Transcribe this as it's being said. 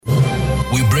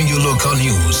We bring you local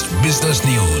news, business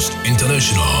news,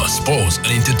 international, sports, and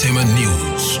entertainment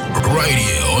news. Right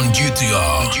here on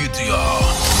GTR.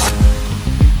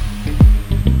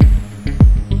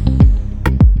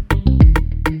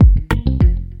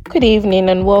 Good evening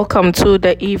and welcome to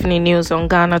the evening news on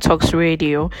Ghana Talks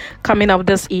Radio. Coming up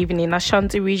this evening,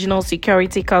 Ashanti Regional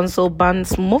Security Council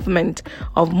bans movement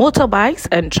of motorbikes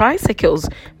and tricycles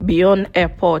beyond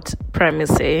airport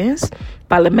premises.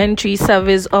 Parliamentary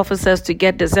service officers to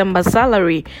get December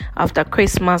salary after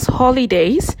Christmas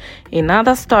holidays. In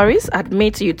other stories,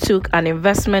 admit you took an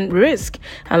investment risk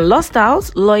and lost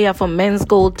out. Lawyer for Men's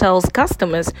Gold tells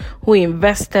customers who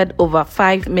invested over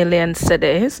 5 million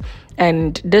cedis.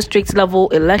 And district level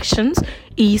elections,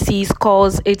 EC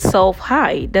scores itself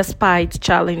high despite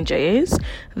challenges.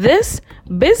 This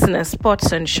business,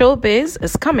 sports and showbiz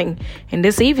is coming in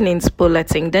this evening's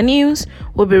bulletin. The news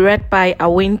will be read by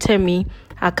Awintemi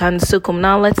Akansukum.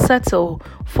 Now let's settle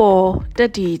for the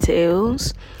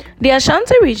details. The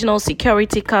Ashanti Regional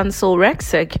Security Council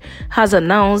RECSEC has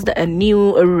announced a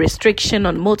new restriction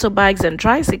on motorbikes and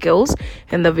tricycles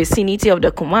in the vicinity of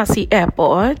the Kumasi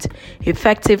Airport.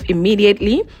 Effective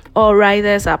immediately, all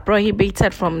riders are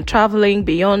prohibited from traveling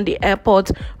beyond the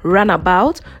airport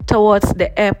runabout towards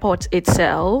the airport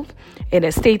itself. In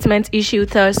a statement issued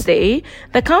Thursday,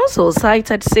 the council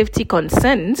cited safety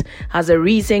concerns as a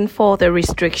reason for the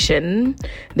restriction.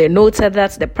 They noted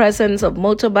that the presence of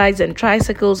motorbikes and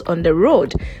tricycles on the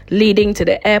road leading to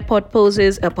the airport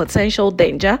poses a potential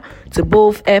danger to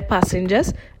both air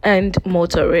passengers and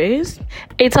motorists.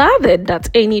 It added that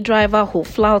any driver who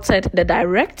flouted the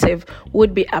directive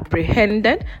would be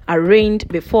apprehended, arraigned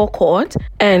before court,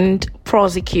 and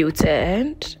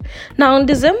prosecuted. Now,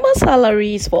 December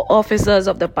salaries for officers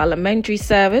of the parliamentary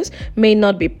service may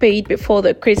not be paid before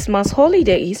the Christmas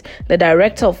holidays. The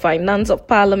Director of Finance of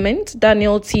Parliament,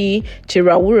 Daniel T.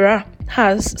 Chirawura,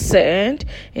 has said.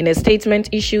 In a statement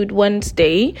issued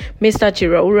Wednesday, Mr.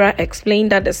 Chirawura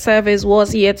explained that the service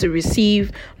was yet to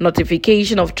receive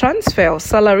notification of transfer of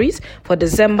salaries for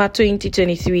December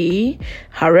 2023.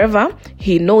 However,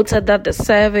 he noted that the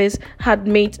service had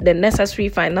made the necessary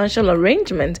financial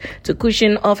arrangement to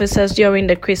cushion officers during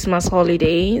the Christmas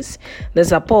holidays. The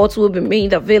support will be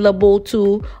made available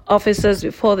to officers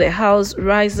before the House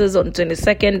rises on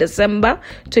 22nd December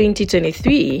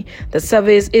 2023. The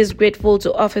service is grateful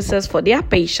to officers for their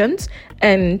patience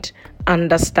and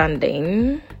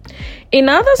understanding. In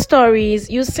other stories,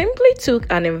 you simply took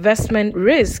an investment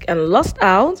risk and lost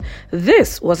out.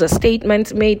 This was a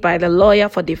statement made by the lawyer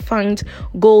for defunct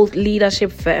gold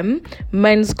leadership firm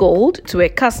Men's Gold to a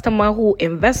customer who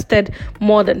invested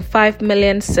more than 5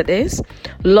 million cedis.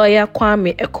 Lawyer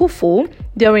Kwame Ekufu,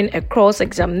 during a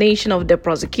cross-examination of the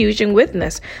prosecution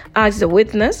witness, asked the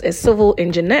witness, a civil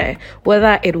engineer,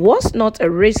 whether it was not a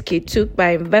risk he took by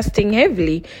investing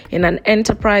heavily in an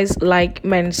enterprise like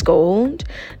Men's Gold.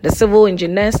 The civil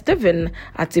engineer Stephen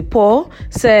Atipo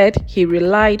said he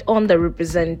relied on the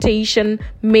representation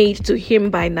made to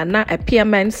him by Nana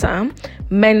Appiah-Mensah,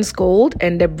 Men's Gold,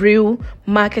 and the Brew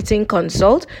marketing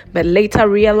consult, but later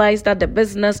realized that the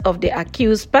business of the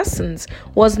accused persons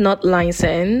was not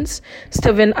licensed.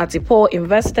 Stephen Atipo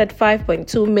invested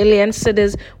 5.2 million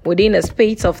cedis within a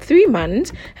space of 3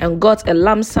 months and got a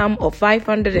lump sum of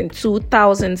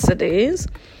 502,000 cedis.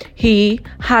 He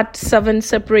had 7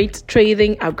 separate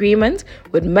trading agreements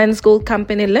with Men's Gold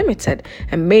Company Limited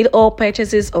and made all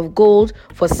purchases of gold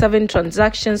for 7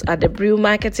 transactions at the Brew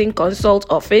Marketing Consult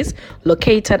office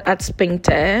located at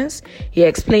Spinkters. He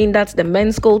explained that the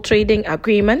Men's Gold trading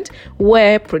agreement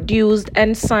were produced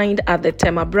and signed at the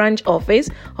Tema branch office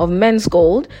of Men's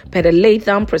Gold per the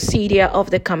laid-down procedure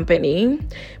of the company.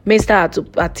 Mr.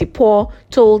 Atipo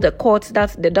told the court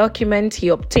that the document he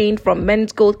obtained from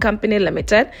Men's Gold Company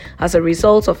Limited as a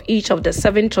result of each of the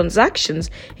 7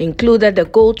 transactions included the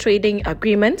gold trading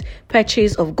agreement,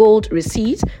 purchase of gold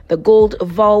receipts, the gold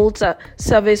vault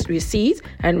service receipts,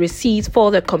 and receipts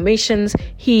for the commissions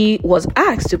he was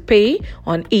asked to pay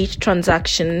on each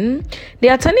transaction. The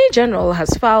Attorney General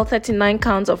has filed 39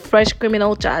 counts of fresh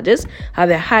criminal charges at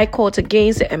the High Court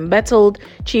against the embattled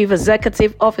Chief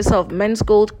Executive Officer of Men's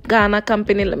Gold Ghana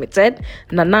Company Limited,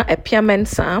 Nana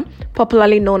Appiah-Mensah,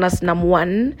 popularly known as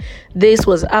Nam1. This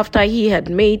was after he had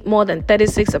made more than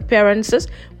 36 appearances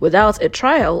without a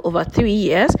trial over 3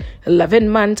 years, 11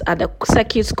 months at the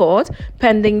Circuit Court,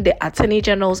 pending the Attorney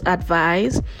General's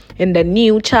advice. In the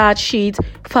new charge sheet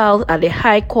filed at the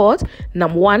High Court,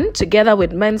 Nam1, together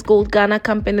with Men's Gold Ghana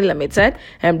Company Limited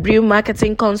and Brew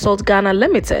Marketing Consult Ghana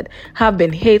Limited, have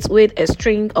been hit with faced a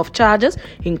string of charges,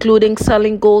 including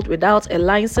selling gold without a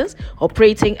license,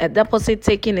 operating a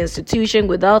deposit-taking institution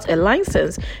without a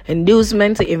license,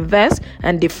 inducement to invest,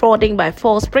 and defrauding by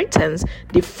false pretense,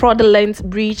 the fraudulent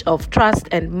breach of trust,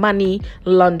 and money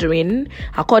laundering.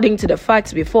 According to the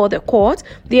facts before the court,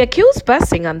 the accused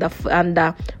person under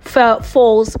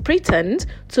false pretense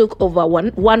took over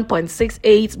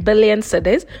 1.68 billion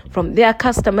cedis from their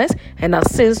customers and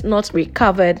has since not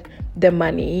recovered the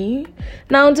money.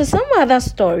 Now to some other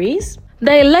stories.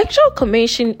 The Electoral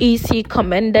Commission EC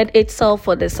commended itself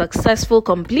for the successful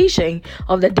completion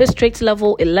of the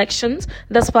district-level elections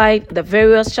despite the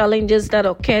various challenges that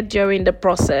occurred during the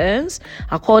process.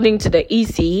 According to the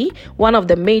EC, one of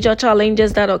the major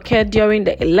challenges that occurred during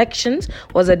the elections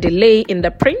was a delay in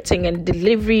the printing and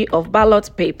delivery of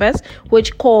ballot papers,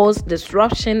 which caused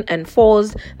disruption and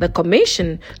forced the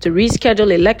Commission to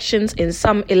reschedule elections in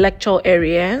some electoral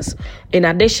areas. In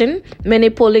addition, many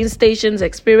polling stations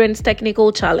experienced technical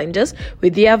challenges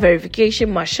with their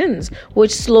verification machines,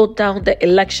 which slowed down the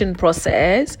election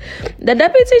process. The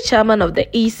Deputy Chairman of the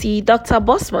EC, Dr.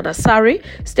 Bosman Asari,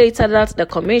 stated that the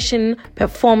Commission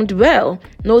performed well,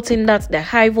 noting that the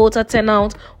high voter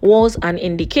turnout was an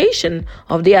indication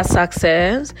of their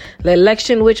success. The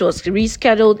election, which was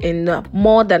rescheduled in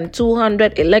more than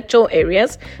 200 electoral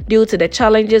areas due to the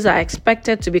challenges, are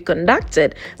expected to be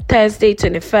conducted Thursday,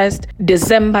 21st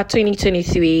December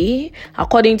 2023.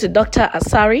 According to Dr.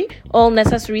 Asari, all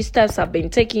necessary steps have been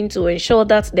taken to ensure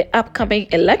that the upcoming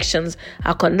elections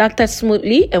are conducted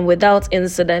smoothly and without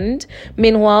incident.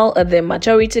 Meanwhile, the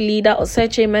Majority Leader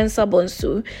Oseche Mensah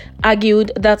Bonsu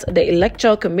argued that the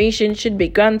Electoral Commission should be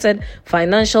granted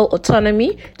financial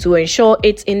autonomy to ensure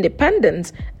its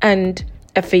independence and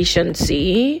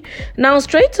efficiency. Now,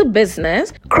 straight to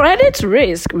business. Credit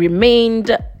risk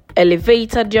remained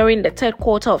elevated during the third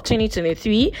quarter of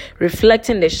 2023,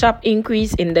 reflecting the sharp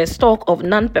increase in the stock of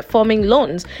non-performing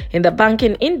loans in the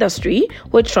banking industry,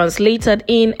 which translated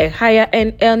in a higher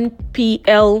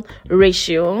NPL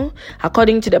ratio.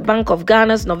 According to the Bank of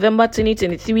Ghana's November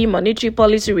 2023 Monetary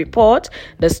Policy Report,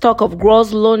 the stock of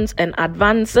gross loans and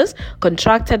advances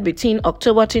contracted between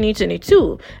October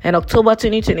 2022 and October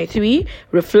 2023,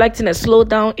 reflecting a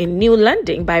slowdown in new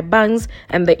lending by banks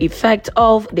and the effect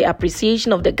of the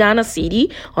appreciation of the Ghana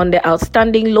cedi on the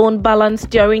outstanding loan balance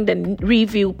during the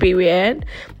review period.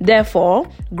 Therefore,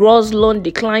 gross loan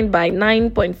declined by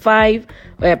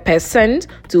 9.5%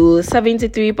 to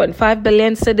 73.5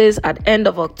 billion cedis at end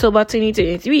of October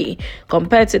 2023,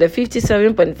 compared to the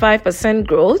 57.5%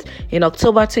 growth in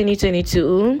October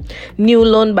 2022. New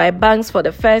loan by banks for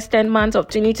the first 10 months of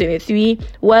 2023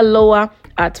 were lower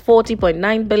at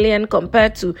 40.9 billion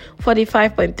compared to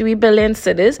 45.3 billion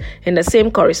cedis in the same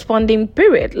corresponding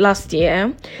period last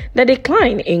year. The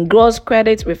decline in gross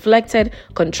credit reflected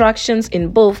contractions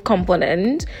in both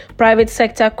components. Private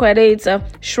sector credits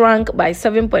shrunk by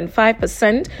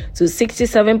 7.5% to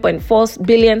 67.4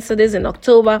 billion cedis in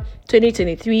October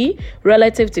 2023,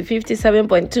 relative to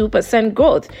 57.2%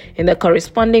 growth in the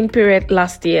corresponding period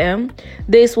last year.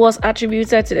 This was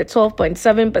attributed to the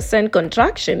 12.7%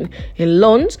 contraction in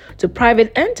loans to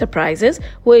private enterprises,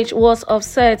 which was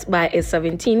offset by a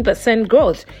 17%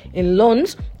 growth in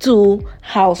loans to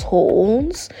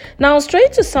households. Now,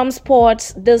 straight to some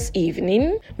sports this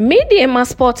evening. Mediema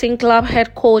Sporting Club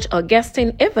head coach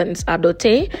Augustine Evans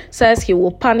Adote says he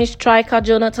will punish striker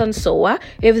Jonathan Sowa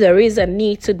if there is a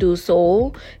need to do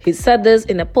so. He said this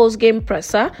in a post-game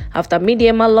presser after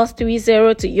Mediema lost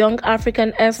 3-0 to Young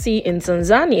African FC in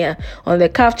Tanzania on the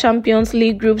CAF Champions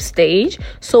League group stage.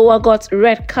 Sowa got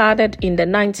red carded in the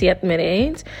 90th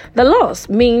minute. The loss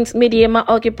means Mediema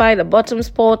occupy the bottom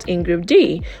spot in Group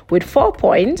D with 4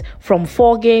 points from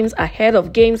 4 games ahead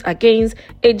of games against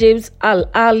Egypt's Al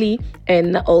Ahly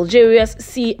and Algeria's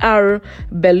CR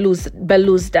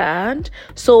Belouizdad.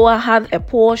 Sowa had a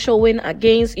poor showing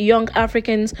against Young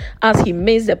Africans as he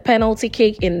missed the penalty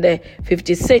kick in the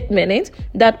 56th minute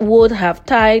that would have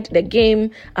tied the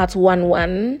game at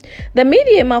 1-1. The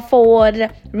Mediema forward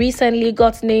recently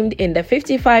got named in the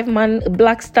 55-man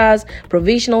Black Stars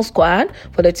provisional squad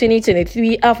for the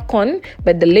 2023 AFCON,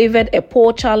 but delivered a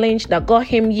poor challenge that got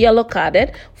him yellow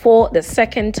carded for the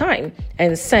second time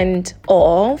and sent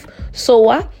off.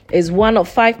 Sowa is one of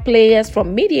 5 players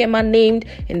from Midiema named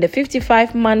in the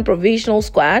 55-man provisional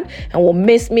squad and will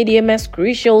miss Midiema's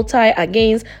crucial tie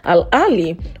against Al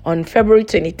Ahly on February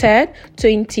 23,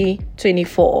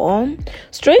 2024.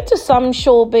 Straight to some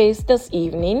showbiz this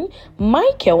evening,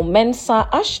 Michael Mensah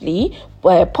Ashley,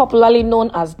 popularly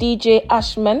known as DJ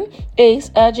Ashman,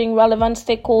 is urging relevant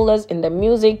stakeholders in the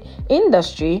music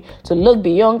industry to look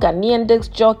beyond Ghanaian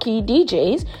disc jockey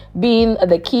DJs being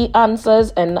the key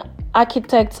answers and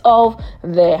architects of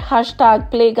the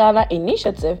 #PlayGhana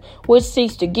initiative, which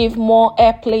seeks to give more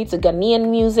airplay to Ghanaian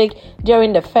music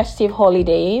during the festive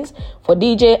holidays. For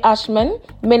DJ Ashman,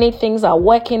 many things are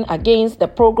working against the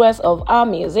progress of our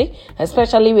music,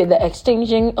 especially with the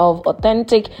extinction of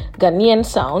authentic Ghanaian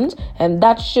sounds, and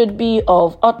that should be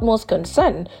of utmost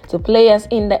concern to players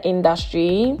in the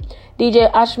industry.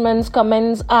 DJ Ashman's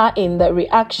comments are in the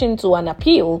reaction to an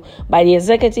appeal by the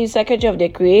Executive Secretary of the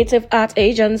Creative Art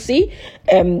Agency,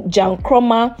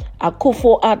 Jankroma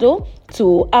Akufo-Addo,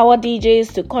 to our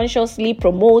DJs to consciously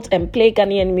promote and play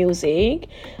Ghanaian music.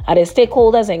 At a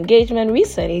stakeholders engagement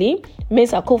recently,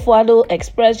 Ms. Akufo-Addo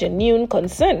expressed genuine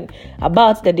concern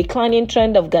about the declining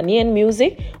trend of Ghanaian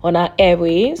music on our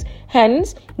airwaves.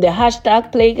 Hence, the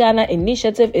 #PlayGhana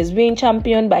initiative is being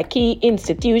championed by key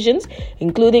institutions,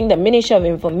 including the Ministry of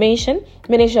Information,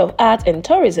 Ministry of Art and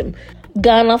Tourism,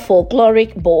 Ghana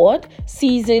Folkloric Board,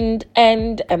 seasoned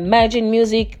and emerging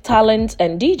music talents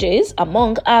and DJs,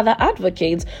 among other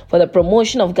advocates for the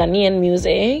promotion of Ghanaian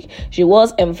music. She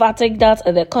was emphatic that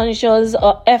the conscious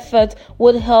effort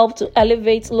would help to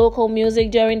elevate local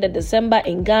music during the December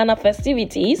in Ghana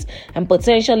festivities and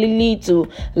potentially lead to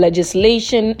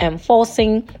legislation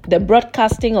enforcing the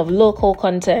broadcasting of local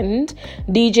content.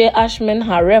 DJ Ashman,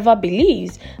 however,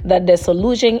 believes that the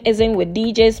solution isn't with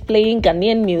DJs playing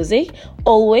Ghanaian music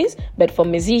always, but for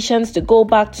musicians to go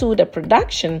back to the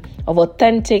production of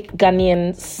authentic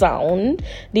Ghanaian sound.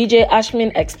 DJ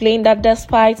Ashman explained that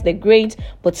despite the great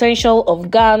potential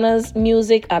of Ghana's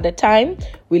music at the time,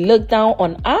 we looked down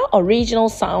on our original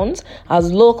sounds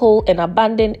as local and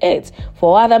abandoned it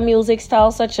for other music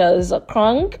styles such as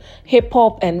crunk,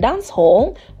 hip-hop and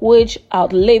dancehall, which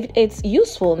outlived its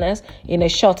usefulness in a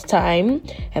short time.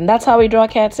 And that's how we draw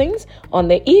curtains on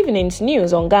the evening's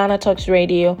news on Ghana Talks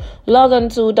Radio. Log on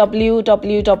to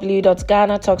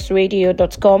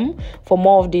www.GhanaTalksRadio.com for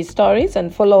more of these stories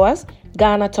and follow us,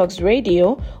 Ghana Talks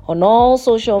Radio, on all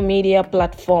social media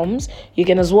platforms. You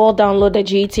can as well download the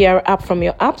GTR app from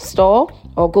your App Store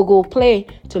or Google Play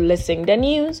to listen. The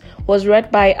news was read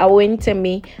by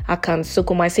Awentemi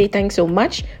Akansukum. I say thanks so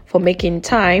much for making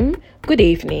time. Good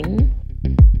evening.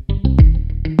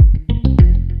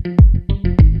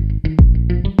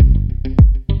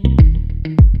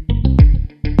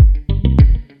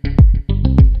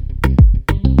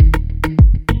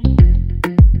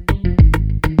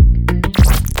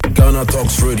 Ghana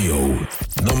Talks Radio,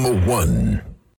 #1.